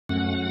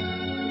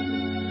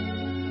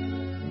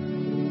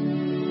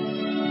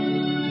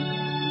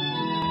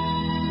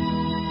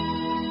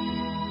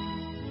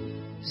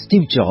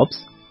Steve Jobs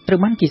ត្រូវ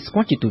បានគេស្គា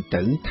ល់ជាទូ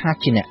ទៅថា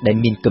ជាអ្នកដែល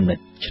មានគំនិត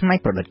ច្នៃ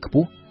ប្រឌិតខ្ព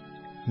ស់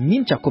មា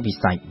នចក្ខុវិ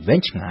ស័យវែង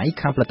ឆ្ងាយ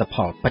ខាងផលិតផ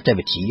លបច្ចេក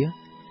វិទ្យា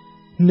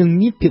និង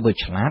មានភាពវៃ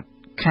ឆ្លាត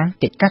ខាង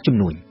កិច្ចការជំ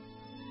នួញ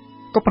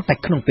ក៏ប៉ុន្តែ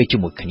ក្នុងពេលជា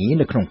មួយគ្នា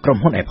នៅក្នុងក្រុម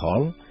ហ៊ុន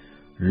Apple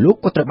លោក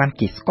ក៏ត្រូវបាន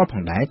គេស្គាល់ផ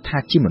ងដែរថា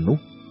ជាមនុស្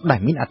សដែល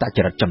មានអត្តច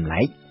រិតចម្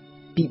លែក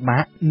ពិបា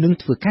កនឹង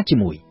ធ្វើការជា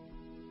មួយ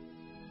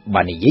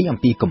បើនិយាយអំ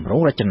ពីគម្រោ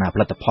ងរចនាផ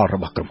លិតផលរ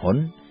បស់ក្រុមហ៊ុន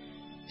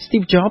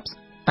Steve Jobs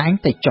តែង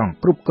តែចង់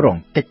គ្រប់គ្រង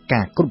កិច្ចកា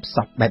រគ្រប់ស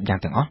ពបែបយ៉ាង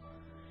ទាំងអស់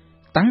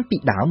តាំងពី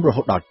ដើមរ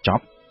ហូតដល់ច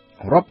ប់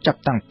រាប់ចាប់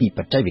តាំងពីប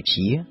ច្ចេកវិទ្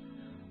យា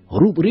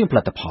រូបរាងផ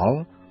លិតផល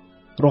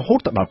រហូត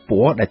ដល់ព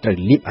ណ៌ដែលត្រូវ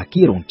លាបអ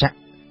គាររោងចក្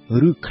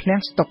រឬឃ្លាំង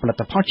ស្តុកផលិ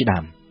តផលជាដើ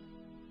ម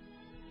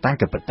តាម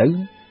ក៏ពិតទៅ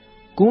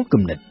គោល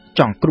គំនិត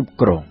ចង់គ្រប់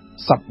គ្រង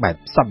សពបែប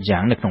សពយ៉ា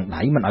ងនៅក្នុង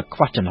ដៃមិនឲ្យខ្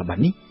វះចំណុចបែប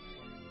នេះ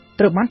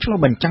ត្រូវបានឆ្លុះ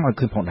បញ្ចាំងឲ្យ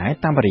ឃើញផងដែរ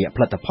តាមរយៈផ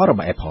លិតផលរប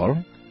ស់ Apple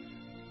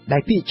ដែ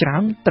លភាគច្រើ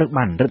នត្រូវ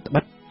បានរឹតប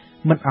ន្តឹង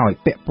មិនឲ្យ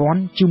ពាក់ព័ន្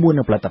ធជាមួយ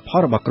នឹងផលិតផល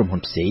របស់ក្រុមហ៊ុ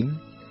នផ្សេង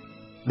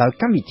ដោយ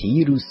កម្មវិធី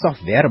ឬ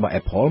software របស់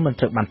Apple មិន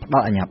ត្រូវបានផ្ដ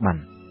ល់អាជ្ញាប័ណ្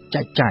ណ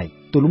ចែកចាយ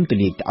ទូលំទូ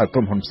លាយទៅឲ្យក្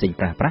រុមហ៊ុនផ្សេង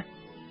ប្រើប្រាស់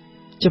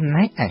ចំ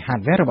ណែកឯ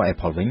hardware របស់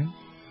Apple វិញ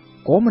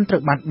ក៏មិនត្រូ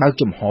វបានបើក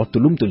ចំហទូ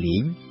លំទូលា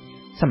យ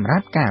សម្រា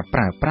ប់ការប្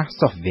រើប្រាស់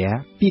software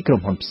ពីក្រុម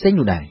ហ៊ុនផ្សេង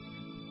នោះដែរ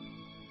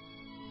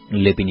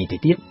លើពីនេះទៅ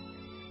ទៀត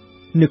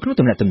នៅក្នុង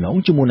ទំនាក់ទំនង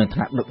ជាមួយនឹងថ្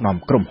នាក់ដឹកនាំ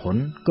ក្រុមហ៊ុន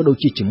ក៏ដូច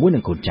ជាជាមួយនឹ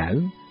ងកូនចៅ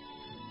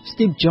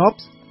Steve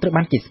Jobs ត្រូវ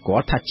បានគេស្គា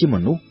ល់ថាជាម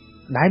នុស្ស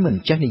ដែលមិន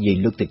ចេះនិយាយ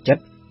លើកទឹកចិត្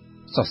ត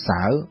សរ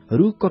សើ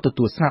រឬក៏ទ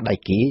ទួលស្នាដៃ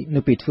គេនៅ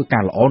ពេលធ្វើកា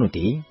រល្អនោះ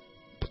ទេ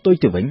ផ្ទុយ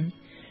ទៅវិញ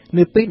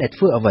នៅពេលដែល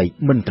ធ្វើអ្វី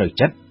មិនត្រូវ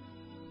ចិត្ត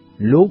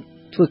លោក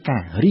ធ្វើកា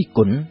ររិះគ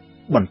ន់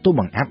បន្ទោស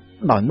បង្អាប់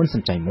ដោយមិន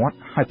សំចៃមាត់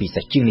ហើយពិសេ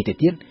សជាងនេះទៅ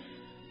ទៀត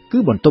គឺ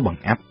បន្ទោសប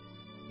ង្អាប់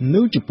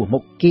នៅចំពោះមុ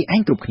ខគេឯ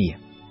ងគ្រប់គ្នា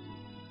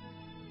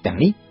ទាំង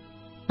នេះ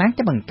តែង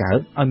តែបង្កើត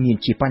ឲ្យមាន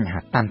ជាបញ្ហា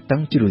តានតឹ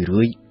ងជា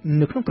រឿយៗ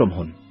នៅក្នុងក្រុម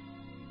ហ៊ុន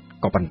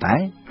ក៏ប៉ុន្តែ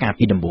កាល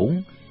ពីដំបូង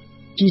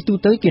ជាទូ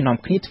ទៅគេនាំ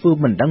គ្នាធ្វើ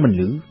មិនដឹងមិន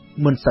ឮ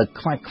មិនសូវ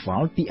ខ្វាយខ្វ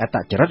ល់ពីអត្ត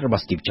ចរិតរប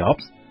ស់ Steve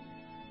Jobs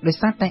ដោយ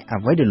សារតែ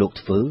អ្វីដែលលោក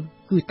ធ្វើ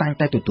គឺតែង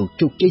តែទទួល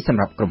ជោគជ័យស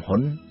ម្រាប់ក្រុមហ៊ុ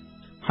ន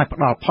ហើយផ្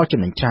ដល់ផលចំ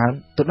ណេញច្រើន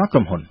ទៅដល់ក្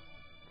រុមហ៊ុន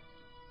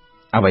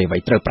អ្វី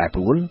ៗត្រូវប្រែប្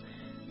រួល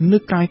នៅ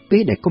ក្រោយពេ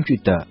លដែលកុំព្យូ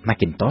ទ័រ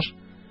Macintosh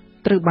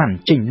ត្រូវបាន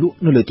ចេញលក់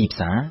នៅលើទីផ្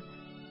សារ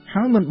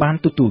ហើយមិនបាន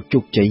ទទួលជោ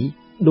គជ័យ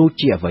ដូច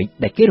ជាអ្វី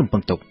ដែលគេរំពឹ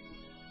ងទុក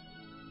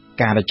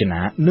ការរចនា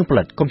និងផ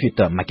លិតកុំព្យូ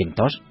ទ័រ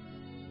Macintosh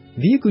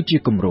វាគឺជា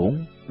គម្រោង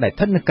ដែលស្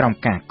ថិតនៅក្រោម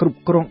ការគ្រប់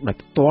គ្រងដោយ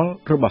ផ្ទាល់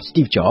របស់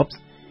Steve Jobs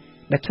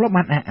ដែលធ្លាប់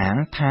បានអះអាង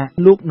ថា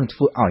លោកនឹងធ្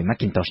វើឲ្យ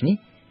Macintosh នេះ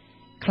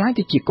ក្លាយ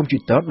ទៅជាកុំព្យូ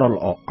ទ័រដ៏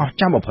ល្អអស្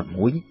ចារ្យបំផុត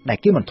មួយដែល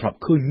គេមិនធ្លាប់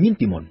ឃើញមាន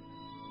ពីមុន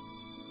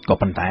ក៏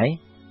ប៉ុន្តែ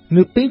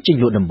នៅពេលចេញ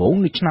លក់ដំបូង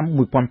នៅឆ្នាំ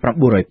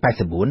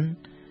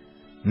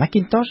1984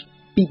 Macintosh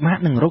ពិបាក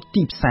នឹងរក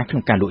ទីផ្សារក្នុ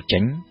ងការលក់ចេ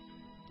ញ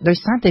ដោយ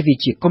សារតែវា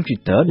ជាកុំព្យូ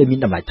ទ័រដែលមាន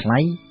តម្លៃថ្លៃ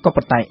ក៏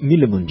ប៉ុន្តែមាន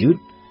ល្បឿនយឺត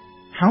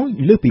ហើយ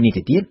លើសពីនេះ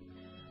ទៅទៀត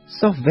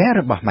software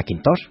របស់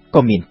Macintosh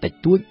ក៏មានតិច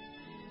តួច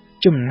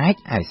ចំណែក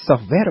ឯ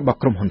software របស់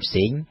ក្រុមហ៊ុនផ្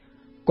សេង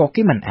ក៏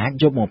គេមិនអាច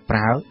យកមកប្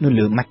រើនៅ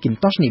លើ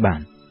Macintosh នេះបា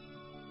ន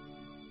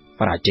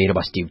បរាជ័យរប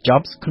ស់ Steve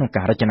Jobs ក្នុង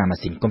ការរចនាម៉ា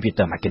ស៊ីនកុំព្យូ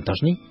ទ័រ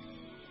Macintosh នេះ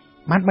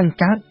បានបង្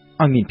កើត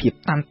ឲ្យមានភាព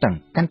តានតឹង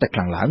កាន់តែខ្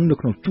លាំងឡើងនៅ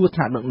ក្នុងជួរថ្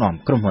នាក់ដឹកនាំ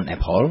ក្រុមហ៊ុន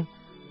Apple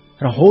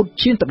រហូត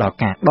ឈានទៅដល់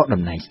ការដក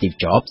តំណែង Steve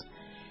Jobs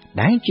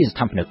ដែលជាស្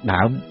ថាបនិក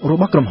ដើមរ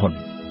បស់ក្រុមហ៊ុន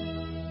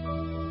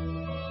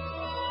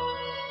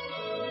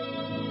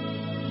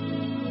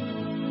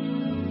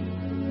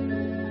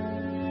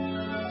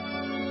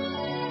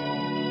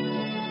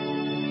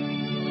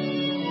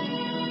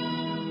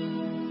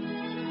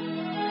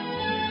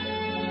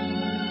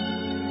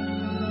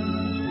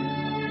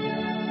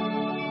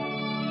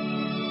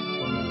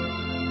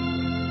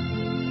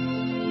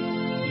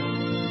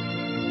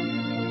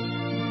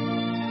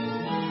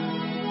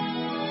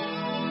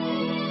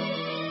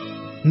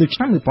នៅឆ្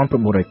នាំ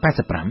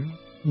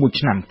1985មួយ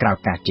ឆ្នាំក្រោយ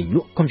ការចេញល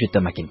ក់កុំព្យូទ័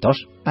រ Macintosh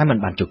តែមិន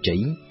បានជោគជ័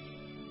យ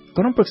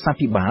ក្រុមប្រឹក្សា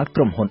ភិបាលក្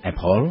រុមហ៊ុន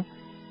Apple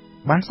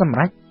បានសម្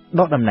រេច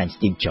ដកតំណែង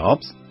Steve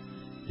Jobs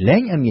លែ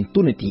ងឲ្យមាន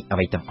តួនាទីអ្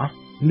វីទាំងអស់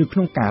នៅក្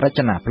នុងការរច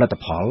នាផលិត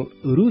ផល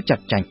ឬចា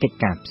ត់ចែងកិច្ច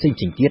ការផ្សេងៗ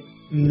ទៀត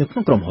នៅក្នុ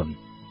ងក្រុមហ៊ុន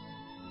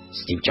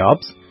Steve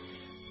Jobs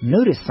នៅ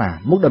រក្សា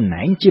មុខតំ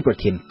ណែងជាប្រ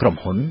ធានក្រុម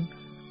ហ៊ុន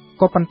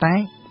ក៏ប៉ុន្តែ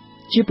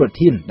ជាប្រ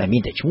ធានដែលមា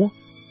នតែឈ្មោះ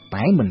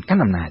តែមិនកា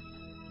ន់អំណាច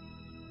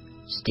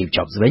Steve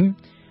Jobs វិញ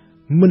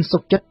មិនសុ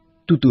ខចិត្ត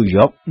ទទួលយ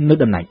កនៅ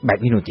តំណែងបែប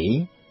នេះនោះទេ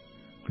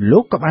លោ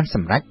កក៏បានស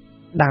ម្រេច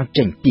ដើរ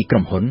ចេញពីក្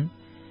រុមហ៊ុន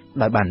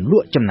ដោយបានល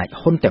ក់ចំណែក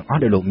ហ៊ុនទាំងអស់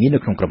ដែលលោកមាននៅ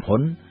ក្នុងក្រុមហ៊ុ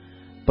ន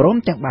ព្រម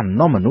ទាំងបាន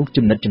នាំមនុស្ស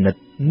ចំណិត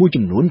មួយ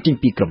ចំនួនចេញ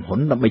ពីក្រុមហ៊ុន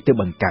ដើម្បីទៅ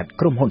បង្កើត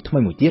ក្រុមហ៊ុនថ្មី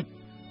មួយទៀត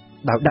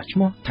ដោយដាក់ឈ្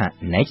មោះថា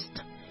Next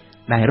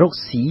ដែលរក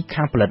ស៊ី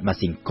ខាងផលិតម៉ា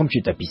ស៊ីនកុំព្យូ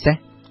ទ័រពិសេស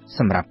ស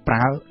ម្រាប់ប្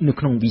រើនៅ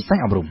ក្នុងវិស័យ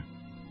អប់រំ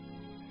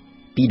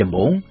ពីដំ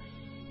បូង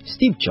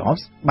Steve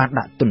Jobs បាន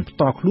ដាក់ទុនផ្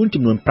ទាល់ខ្លួន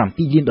ចំនួន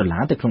$7 លា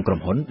នទៅក្នុងក្រុម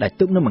ហ៊ុនដែល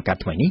ទើបនឹងបង្កើត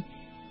ថ្មីនេះ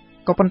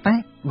ក៏ប៉ុន្តែ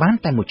បាន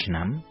តែមួយឆ្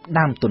នាំ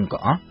ដើមទុនក៏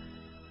អស់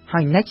ហើ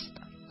យ Next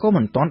ក៏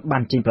មិនទាន់បា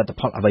នចេញផលិត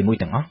ផលអ្វីមួយ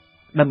ទាំងអស់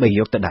ដើម្បីយ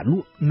កទៅដាក់ល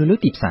ក់នៅលើ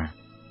ទីផ្សារ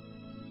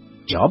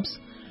Jobs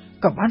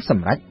ក៏បានស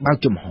ម្រេចបើក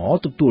ចំហ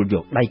ទទួលយ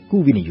កដៃគូ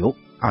វិនិយោគ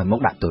ឲ្យមក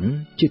ដាក់ទុន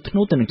ជាថ្នូ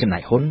រទៅនឹងចំណា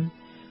យហ៊ុន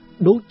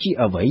ដូចជា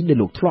អ្វីដែល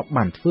លោកធ្លាប់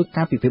បានធ្វើ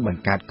ការពីពេលប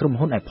ង្កើតក្រុម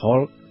ហ៊ុន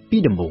Apple ពី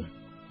ដំបូង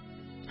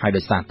ហើយ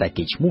ដោយសារតែ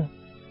កេរ្តិ៍ឈ្មោះ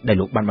ដែល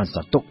លោកបានបន្ស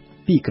ល់ទុក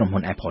ពីក្រុមហ៊ុ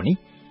ន Apple នេះ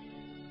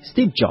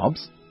Steve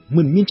Jobs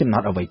មិនមានចំណោ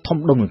ទអ្វីធំ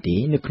ដុំនោះទេ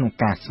នៅក្នុង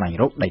ការស្វែង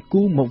រកដៃ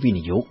គូមកវិ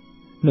និយោគ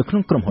នៅក្នុ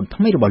ងក្រុមហ៊ុន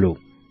ថ្មីរបស់លោក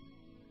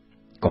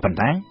ក៏ប៉ុន្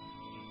តែ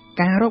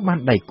ការរកបាន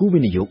ដៃគូវិ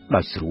និយោគ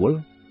ដោយស្រួល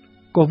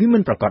ក៏វាមិ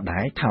នប្រកាសដែ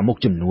រថាមុខ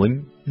ជំនួញ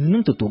នឹ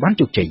ងទទួលបាន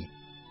ជោគជ័យ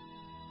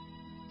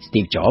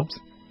Steve Jobs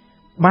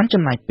បាន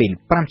ចំណាយពេល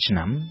5ឆ្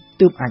នាំ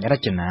ទើបអាចរ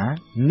ចនា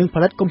និងផ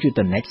លិតកុំព្យូ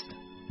ទ័រ Next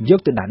យក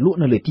ទៅដាក់លក់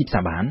នៅលើទីផ្សា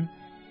របាន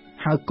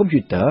ហើយកុំព្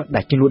យូទ័រ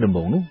ដែលចេញលក់ដំ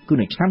បូងនោះគឺ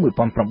នៅឆ្នាំ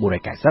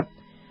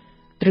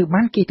1990ត្រូវ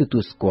បានគេទទួ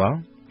លស្គាល់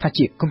ថា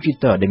ជាកុំព្យូ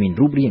ទ័រដែលមាន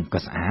រូបរាងក៏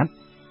ស្អាត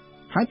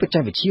ហើយបច្ចេ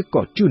កវិទ្យា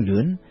ក៏ជឿនលឿ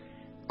ន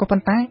ក៏ប៉ុ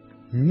ន្តែ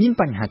មាន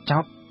បញ្ហាចោ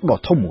ទដ៏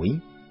ធំមួយ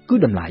គឺ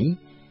តម្លៃ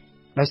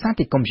ដោយសារ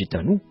តែកុំព្យូទ័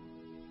រនោះ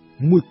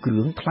មួយគ្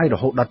រឿងថ្លៃរ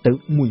ហូតដល់ទៅ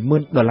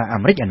$10,000 អា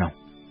មេរិកឯណោះ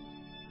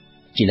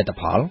ជាលទ្ធ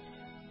ផល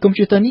កុំព្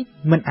យូទ័រនេះ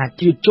មិនអាច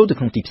ជ្រៀតចូលទៅ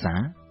ក្នុងទីផ្សារ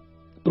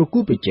ប្រគួ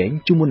តប្រជែង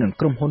ជាមួយនឹង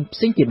ក្រុមហ៊ុនផ្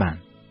សេងទៀតបាន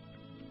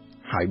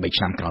ហើយ3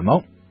ឆ្នាំក្រោយម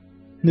ក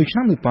នៅឆ្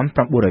នាំ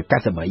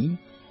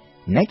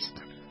1993 Next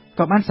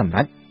ក៏បានសម្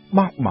រេច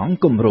បោះបង់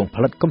គម្រោងផ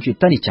លិតកុំព្យូ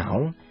ទ័រនេះចោល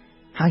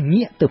ហើយ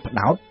ងាកទៅផ្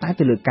ដោតតែ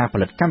ទៅលើការផ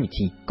លិតកម្មវិ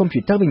ធីកុំព្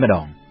យូទ័រវិញម្ដ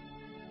ង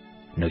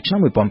នៅឆ្នាំ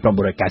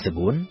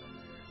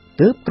1994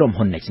ទើបក្រុម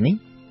ហ៊ុន Next នេះ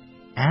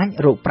អាច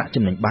រកប្រាក់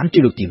ចំណេញបានជា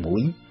លើកទី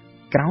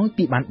1ក្រោយ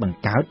ពីបានបង្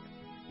កើត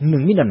និ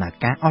ងមានដំណើរ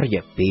ការអស់រ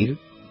យៈពេល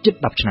ជិត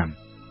10ឆ្នាំ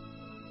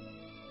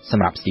ស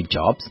ម្រាប់ Steve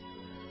Jobs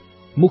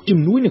មុខជំ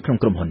នួយនៅក្នុង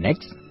ក្រុមហ៊ុន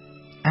Next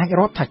អាច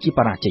រាប់ថាជាប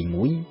រាជ័យ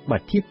មួយបើ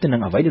ធៀបទៅនឹ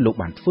ងអ្វីដែលលោក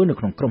បានធ្វើនៅ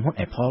ក្នុងក្រុមហ៊ុន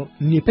Apple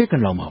នាពេលក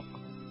ន្លងមក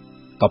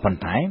ក៏ប៉ុន្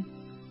តែ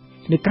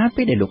នៅកាល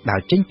ពេលដែលលោកដើរ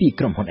ចេញពី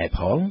ក្រុមហ៊ុន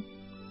Apple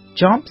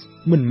Jobs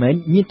មិនមែន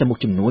មានតែមុខ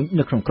ជំនួយ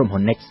នៅក្នុងក្រុមហ៊ុ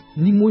ន Next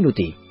នេះមួយនោះ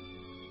ទេ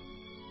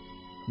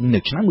នៅ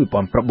ឆ្នាំ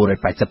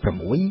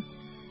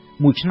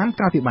1986មួយឆ្នាំ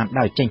ក្រោយពីបាន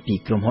ដើរចេញពី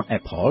ក្រុមហ៊ុន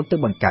Apple ទៅ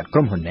បង្កើតក្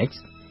រុមហ៊ុន Next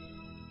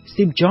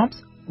Steve Jobs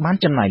បាន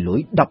ចំណាយលុយ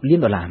$10 លាន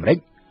អាមេរិក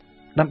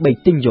ដើម្បី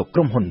ទិញយកក្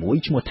រុមហ៊ុនមួយ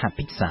ឈ្មោះថា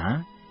Pixar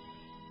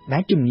ដែ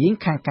លជំនាញ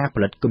ខាងការផ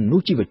លិតគំនូរ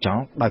ជីវចល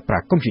ដោយប្រើ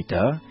កុំព្យូ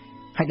ទ័រ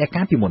ហើយដែល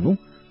កាលពីមុននោះ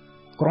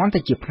គ្រាន់តែ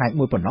ជាផ្នែក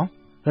មួយប៉ុណ្ណោះ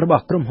រប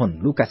ស់ក្រុមហ៊ុន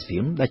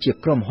Lucasfilm ដែលជា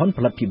ក្រុមហ៊ុនផ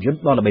លិតភាពយន្ត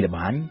ដ៏ល្បីល្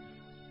បាញ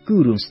គឺ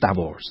រឿង Star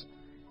Wars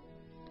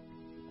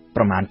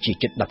ប្រមាណជា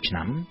ជិត10ឆ្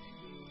នាំ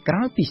ក្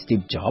រោយពី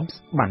Steve Jobs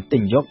បានទិ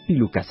ញយកពី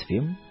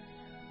Lucasfilm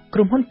ក្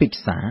រុមហ៊ុន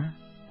Pixar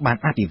បាន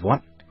អភិវឌ្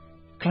ឍ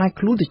ក្លាយ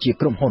ខ្លួនទៅជា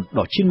ក្រុមហ៊ុន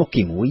ដ៏ឈានមុខ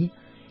គេមួយ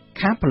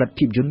ខាងផលិត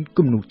ភាពយន្ត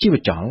គំនូរជីវ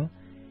ចល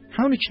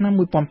ហើយនៅឆ្នាំ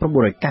1995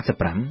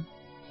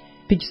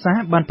 Pixar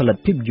បានផលិត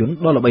ភាពយន្ត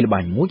ដ៏ល្បីល្បា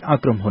ញមួយឲ្យ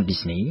ក្រុមហ៊ុន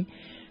Disney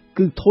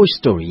គឺ Toy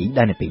Story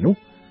ដែលនៅពេលនោះ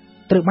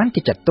ត្រូវបាន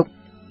គេចាត់ទុក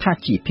ថា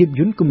ជាភាព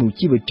យន្តគំនូរ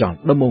ជីវចល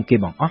ដំបូងគេ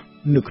បង្អស់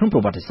នៅក្នុងប្រ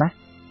វត្តិសាស្ត្រ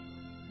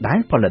ដែល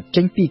ផលិត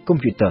ចេញពីកុំ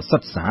ព្យូទ័រសុ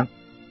ទ្ធសាធ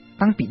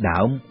តាំងពីដើ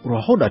មរ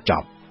ហូតដល់ច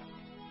ប់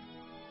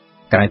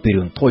ក្រោយពី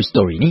រឿង Toy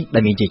Story នេះដែ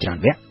លមានជាច្រើន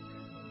វគ្គ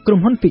ក្រុម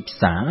ហ៊ុន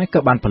Pixar ក៏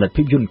បានផលិត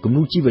ភាពយន្តគំ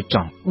នូរជីវច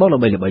លដ៏ល្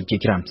បីល្បាញជា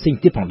ច្រើនផ្សេង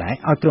ទៀតផងដែរ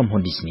ឲ្យក្រុមហ៊ុ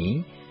ន Disney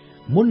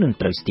មុននឹង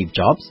ត្រូវ Steve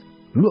Jobs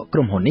លក់ក្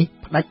រុមហ៊ុននេះ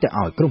ផ្ដាច់ទៅ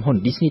ឲ្យក្រុមហ៊ុន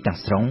Disney ទាំង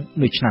ស្រុង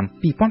នៅឆ្នាំ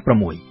2006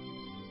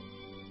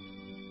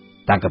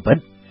តាមក៏ពិត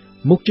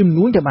មុខជំ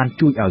នួញដែលបាន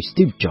ជួយឲ្យ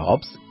Steve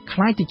Jobs ក្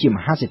លាយទៅជាម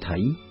ហាសេដ្ឋី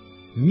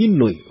មាន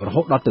លុយរ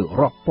ហូតដល់ទៅ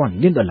រាប់ពាន់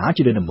លាន$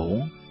ជាលើដំបូង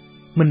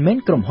មិនមែន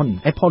ក្រុមហ៊ុន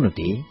Apple នោះ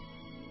ទេ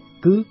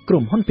គឺក្រុ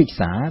មហ៊ុន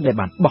Pixar ដែល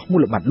បានបោះមូ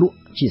លបត្រលក់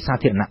ជាសា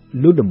ធារណៈ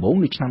លើដំបូង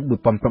នៅឆ្នាំ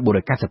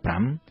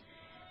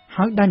1995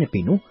ហើយដែលនៅពេ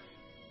លនោះ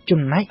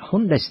ចំណែកហ៊ុ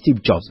នដែល Steve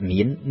Jobs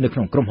មាននៅក្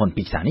នុងក្រុមហ៊ុន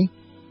Pixar នេះ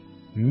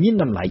មាន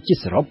តម្លៃជា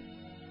សរុប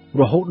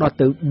រហូតដល់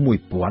ទៅ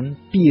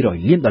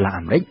$1,200 លាន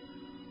អាមេរិក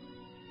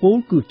ពល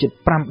គឺជិត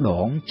5ដ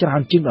ងច្រើ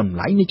នជាងតម្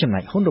លៃនៃចំណែ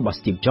កហ៊ុនរបស់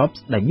Steve Jobs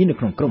ដែលមាននៅ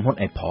ក្នុងក្រុមហ៊ុន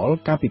Apple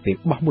កាលពីពេល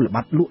បោះមូលប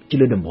ត្រលក់ជា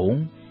លើដំបូង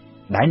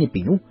ដែលនៅពេ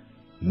លនោះ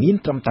មាន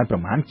ត្រឹមតែប្រ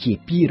មាណជា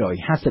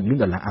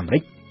$250 លានអាមេរិ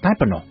កតែ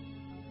ប៉ុណ្ណោះ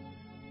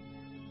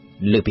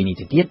លើពីនេះ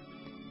ទៅទៀត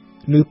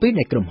នៅពេល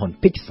ដែលក្រុមហ៊ុន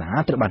Pixar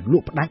ត្រូវបានល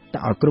ក់ផ្ដាច់ទៅ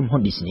ឲ្យក្រុមហ៊ុ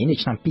ន Disney នៅ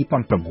ឆ្នាំ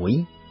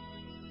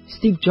2006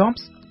 Steve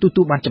Jobs ទ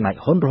ទួលបានចំណែក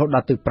ហ៊ុនរហូតដ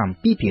ល់ទៅ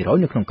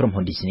7% នៅក្នុងក្រុម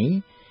ហ៊ុន Disney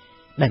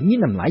ដែលមាន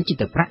តម្លៃជា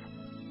ទៅប្រាក់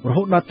រ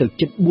ហូតដល់ទៅ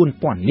ជិត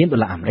$4,000 លាន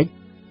អាមេរិក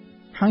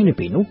ហើយនៅ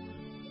ពេលនោះ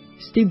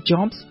Steve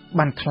Jobs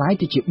បានក្លាយ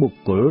ទៅជាបុ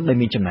គ្គលដែល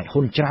មានចំណែក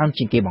ហ៊ុនច្រើន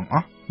ជាងគេបង្អ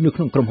ស់នៅក្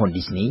នុងក្រុមហ៊ុន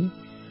Disney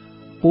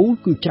ពល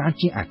គឺច្រើន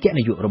ជាងអគ្គ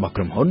នាយករបស់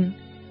ក្រុមហ៊ុន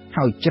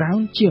ហើយច្រើន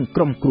ជាង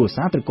ក្រុមគ្រួ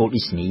សារត្រកូល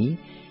Disney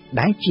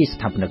ដែលជាស្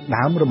ថាបនិក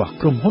ដើមរបស់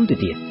ក្រុមហ៊ុនទៅ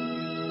ទៀត